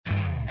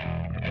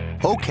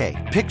Okay,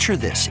 picture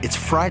this. It's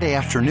Friday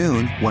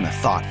afternoon when a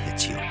thought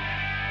hits you.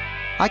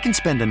 I can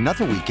spend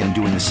another weekend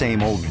doing the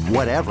same old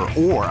whatever,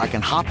 or I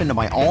can hop into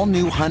my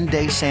all-new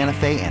Hyundai Santa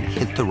Fe and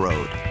hit the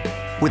road.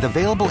 With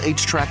available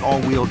H-Track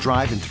all-wheel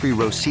drive and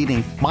 3-row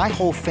seating, my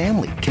whole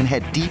family can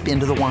head deep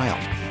into the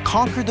wild.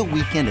 Conquer the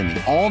weekend in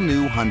the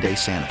all-new Hyundai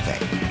Santa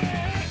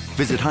Fe.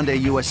 Visit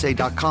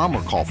HyundaiUSA.com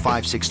or call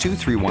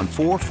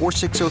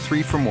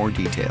 562-314-4603 for more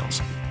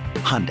details.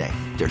 Hyundai,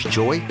 there's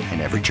joy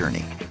in every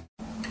journey.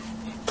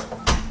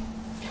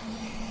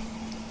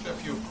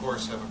 Jeff, you of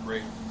course have a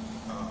great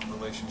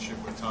relationship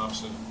with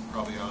Thompson,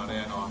 probably on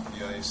and off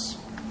the ice.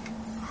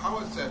 How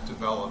has that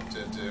developed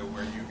into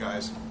where you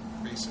guys,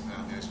 recently,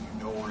 as you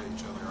know where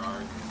each other are,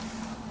 and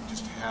you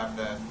just have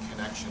that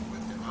connection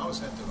with him? How has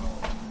that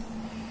developed?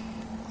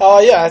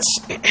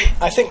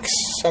 I think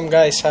some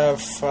guys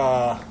have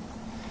sort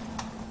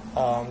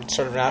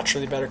of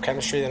naturally better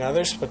chemistry than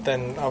others, but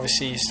then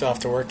obviously you still have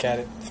to work at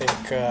it. I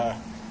think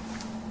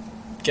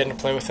getting to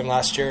play with him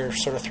last year,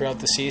 sort of throughout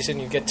the season,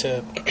 you get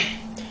to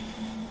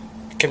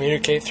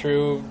communicate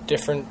through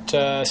different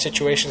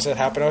situations that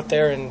happen out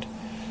there, and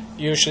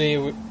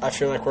usually I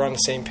feel like we're on the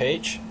same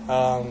page.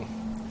 And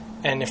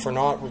if we're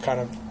not, we kind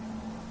of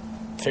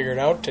figure it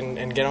out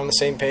and get on the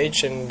same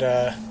page. And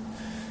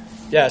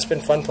it's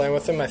been fun playing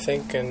with him, I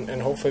think,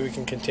 and hopefully we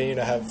can continue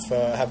to have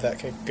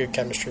that good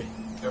chemistry.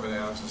 Kevin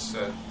Adams has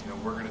said,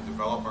 we're going to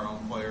develop our own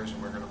players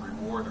and we're going to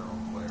reward our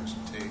own players.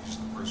 And Tage is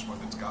the first one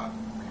that's gotten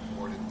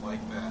rewarded like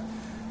that.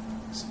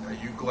 Are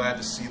you glad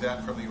to see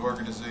that from the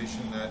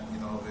organization, that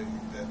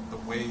that the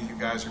way you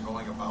guys are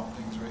going about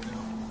things right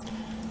now?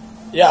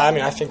 Yeah,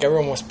 I think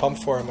everyone was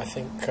pumped for him. I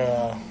think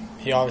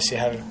he obviously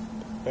had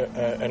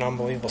an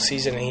unbelievable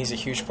season, and he's a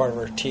huge part of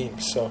our team.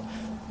 So,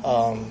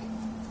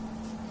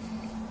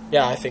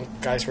 I think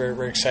guys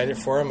were excited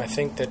for him. I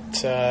think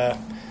that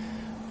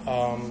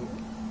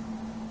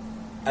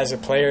as a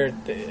player,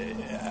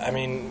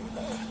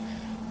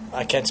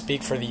 I can't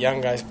speak for the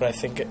young guys, but I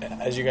think,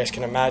 as you guys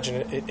can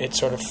imagine, it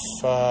sort of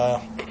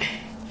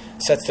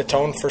sets the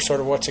tone for sort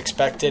of what's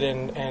expected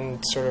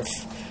and sort of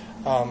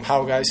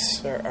how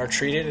guys are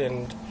treated.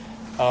 And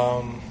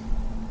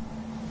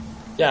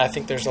I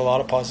think there's a lot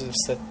of positives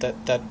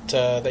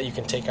that you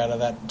can take out of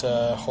that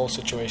whole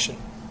situation.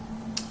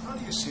 How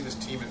do you see this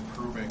team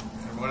improving?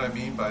 And what I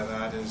mean by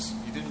that is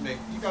you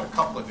got a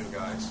couple of new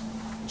guys,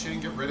 but you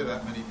didn't get rid of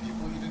that many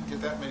people. You didn't get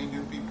that many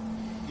new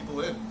people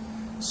in.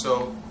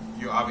 So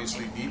you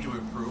obviously need to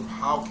improve.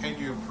 How can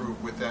you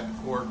improve with that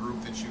core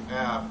group that you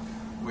have,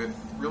 with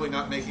really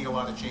not making a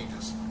lot of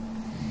changes?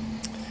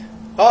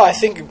 I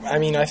think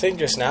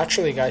just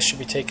naturally guys should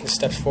be taking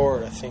steps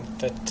forward. I think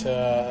that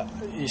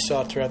you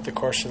saw it throughout the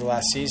course of the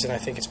last season. I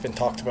think it's been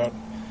talked about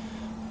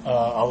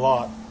a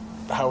lot,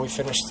 how we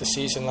finished the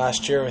season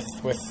last year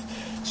with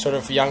sort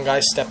of young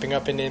guys stepping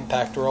up into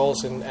impact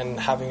roles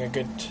and having a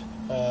good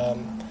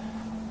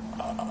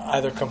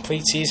either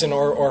complete season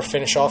or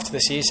finish off to the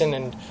season.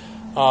 And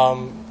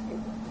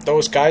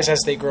those guys,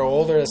 as they grow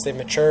older, as they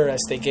mature, as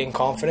they gain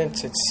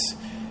confidence,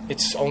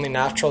 it's only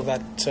natural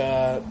that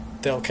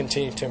they'll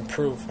continue to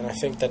improve. And I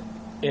think that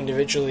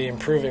individually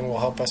improving will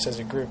help us as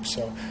a group.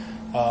 So,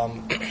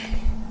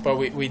 but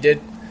we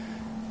did,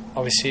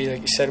 obviously,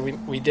 like you said,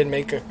 we did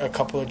make a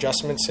couple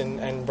adjustments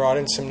and brought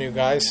in some new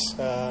guys,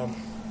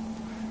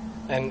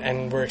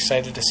 and we're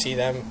excited to see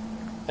them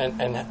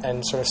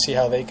and sort of see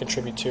how they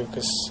contribute too,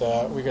 because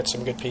we got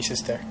some good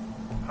pieces there.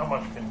 How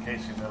much can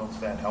Casey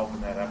Middlestad help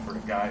in that effort? A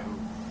guy who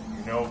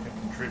can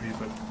contribute,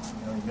 but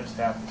he missed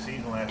half the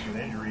season last year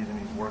with injuries, and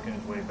he's working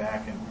his way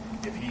back. And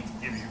if he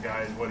gives you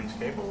guys what he's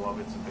capable of,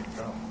 it's a big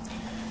jump.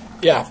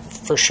 Yeah,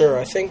 for sure.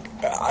 I think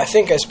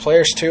as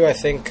players too, I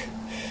think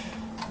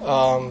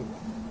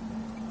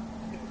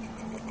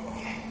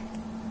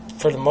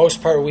for the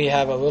most part we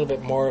have a little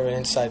bit more of an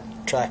inside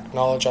track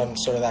knowledge on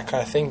sort of that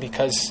kind of thing,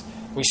 because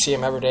we see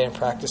him every day in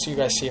practice. You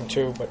guys see him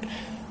too, but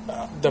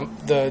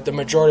the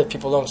majority of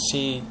people don't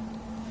see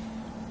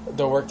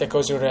the work that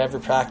goes into every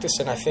practice.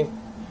 And I think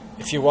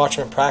if you watch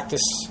him in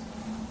practice,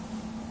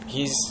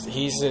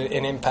 he's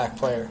an impact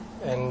player.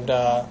 And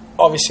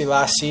obviously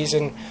last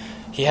season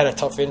he had a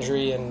tough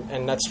injury,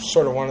 and that's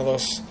sort of one of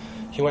those.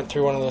 He went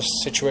through one of those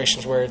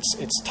situations where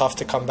it's tough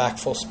to come back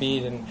full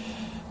speed,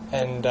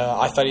 and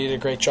I thought he did a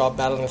great job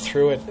battling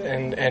through it.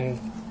 And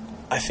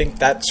I think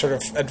that sort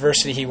of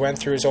adversity he went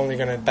through is only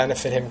going to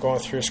benefit him going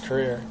through his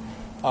career.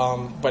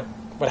 But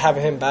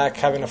having him back,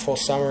 having a full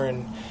summer,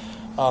 and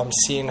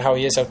seeing how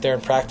he is out there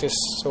in practice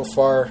so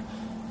far,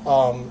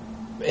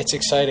 it's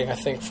exciting. I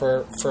think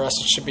for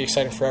us it should be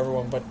exciting for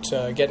everyone. But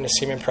getting to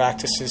see him in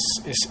practice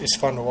is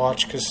fun to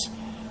watch, because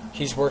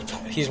he's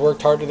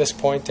worked hard to this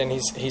point, and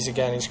he's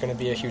going to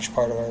be a huge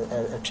part of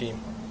our team.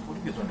 What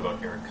have you learned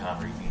about Eric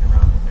Connery being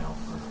around him now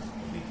for a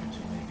week or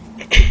two,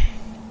 maybe?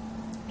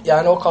 Yeah,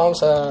 I know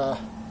Collins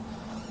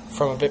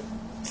from a bit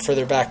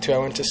further back too. I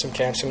went to some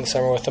camps in the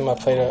summer with him. I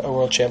played a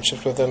World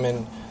Championships with him,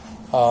 and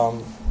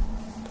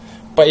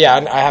but yeah,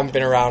 I haven't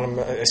been around him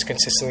as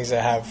consistently as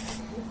I have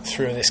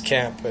through this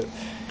camp. But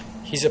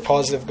he's a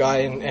positive guy,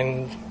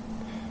 and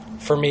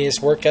for me,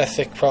 his work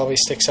ethic probably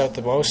sticks out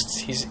the most.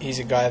 He's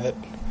a guy that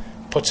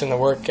puts in the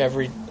work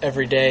every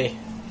day,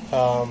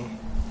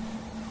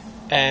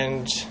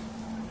 and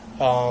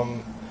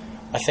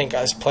I think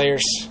as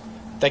players,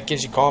 that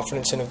gives you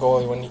confidence in a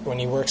goalie when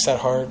he works that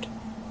hard.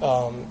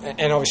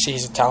 And obviously,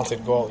 he's a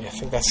talented goalie. I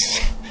think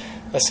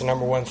that's the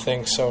number one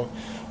thing. So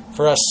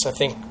for us, I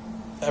think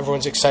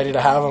everyone's excited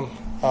to have him,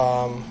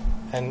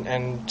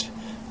 and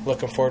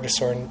looking forward to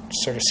sort of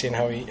seeing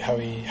how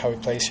he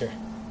plays here.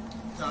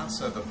 Don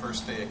said the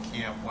first day of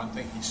camp, one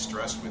thing he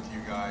stressed with you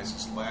guys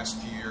is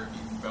last year he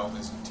felt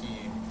as a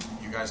team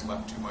you guys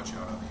left too much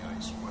out on the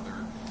ice, whether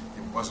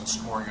it wasn't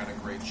scoring on a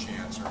great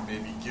chance or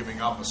maybe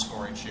giving up a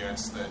scoring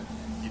chance that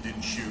you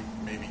didn't shoot,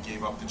 maybe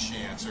gave up the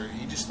chance, or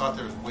he just thought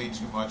there was way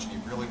too much and he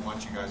really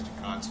wants you guys to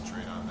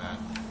concentrate on that.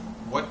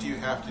 What do you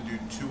have to do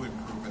to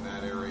improve in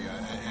that area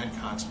and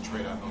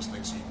concentrate on those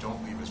things so you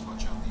don't leave as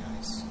much on the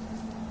ice?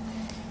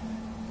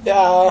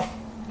 Yeah,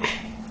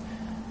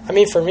 I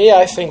mean, for me,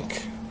 I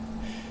think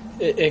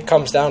it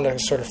comes down to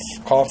sort of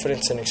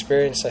confidence and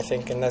experience, I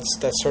think, and that's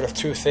sort of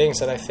two things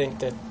that I think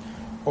that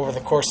over the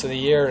course of the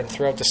year and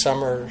throughout the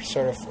summer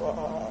sort of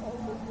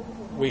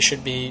we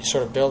should be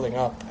sort of building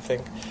up, I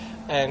think.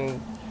 And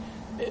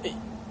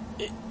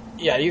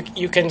yeah,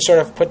 you can sort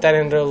of put that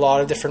into a lot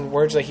of different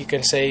words, like you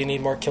can say you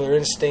need more killer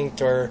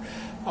instinct, or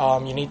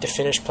you need to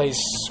finish plays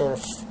sort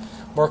of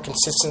more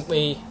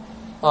consistently,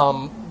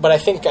 but I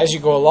think as you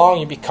go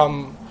along you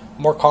become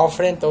more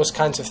confident. Those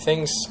kinds of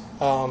things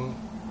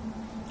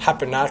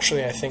happen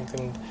naturally, I think,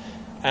 and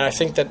I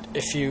think that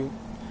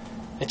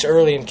it's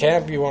early in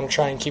camp, you want to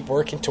try and keep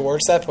working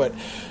towards that, but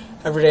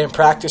every day in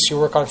practice you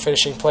work on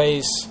finishing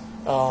plays,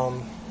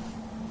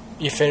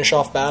 you finish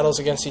off battles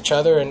against each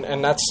other,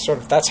 and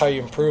that's how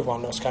you improve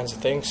on those kinds of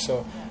things.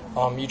 So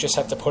you just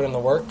have to put in the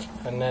work,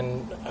 and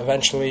then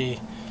eventually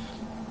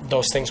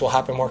those things will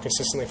happen more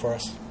consistently for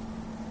us.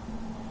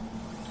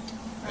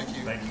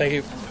 Thank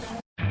you.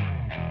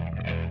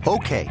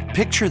 Okay,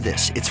 picture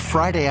this. It's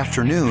Friday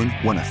afternoon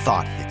when a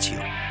thought hits you.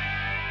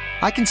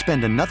 I can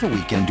spend another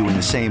weekend doing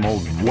the same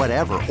old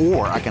whatever,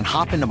 or I can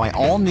hop into my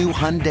all-new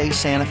Hyundai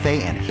Santa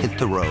Fe and hit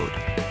the road.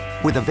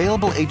 With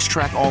available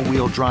H-Track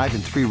all-wheel drive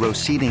and 3-row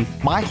seating,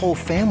 my whole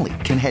family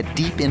can head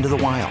deep into the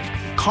wild.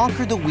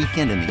 Conquer the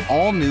weekend in the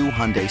all-new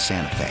Hyundai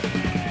Santa Fe.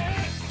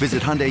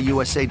 Visit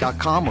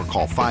HyundaiUSA.com or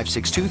call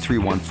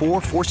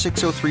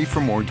 562-314-4603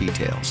 for more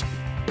details.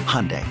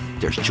 Hyundai,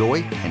 there's joy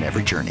in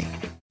every journey.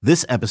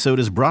 This episode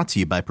is brought to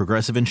you by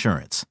Progressive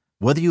Insurance.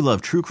 Whether you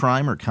love true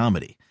crime or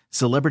comedy,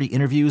 celebrity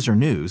interviews or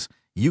news,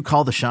 you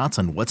call the shots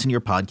on what's in your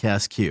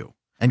podcast queue.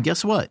 And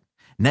guess what?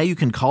 Now you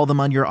can call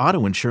them on your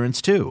auto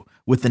insurance too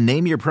with the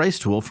Name Your Price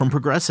tool from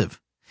Progressive.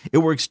 It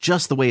works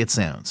just the way it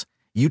sounds.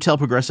 You tell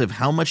Progressive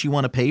how much you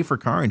want to pay for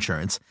car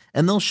insurance,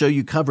 and they'll show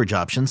you coverage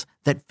options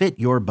that fit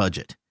your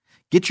budget.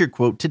 Get your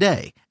quote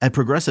today at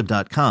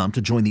Progressive.com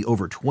to join the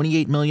over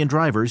 28 million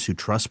drivers who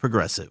trust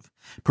Progressive.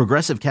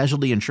 Progressive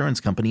Casualty Insurance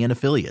Company and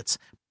Affiliates.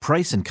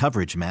 Price and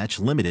coverage match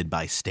limited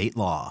by state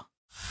law.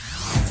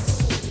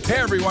 Hey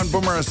everyone,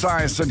 Boomer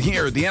Esiason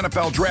here. The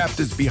NFL Draft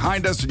is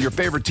behind us and your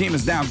favorite team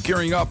is now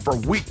gearing up for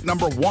week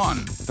number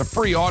 1. The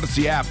free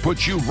Odyssey app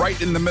puts you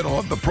right in the middle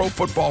of the pro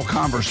football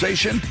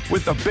conversation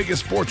with the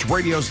biggest sports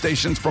radio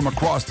stations from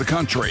across the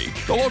country.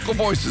 The local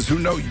voices who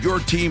know your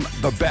team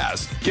the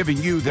best, giving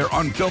you their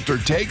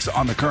unfiltered takes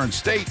on the current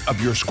state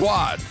of your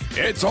squad.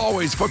 It's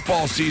always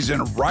football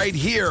season right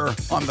here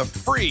on the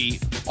free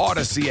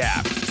Odyssey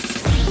app.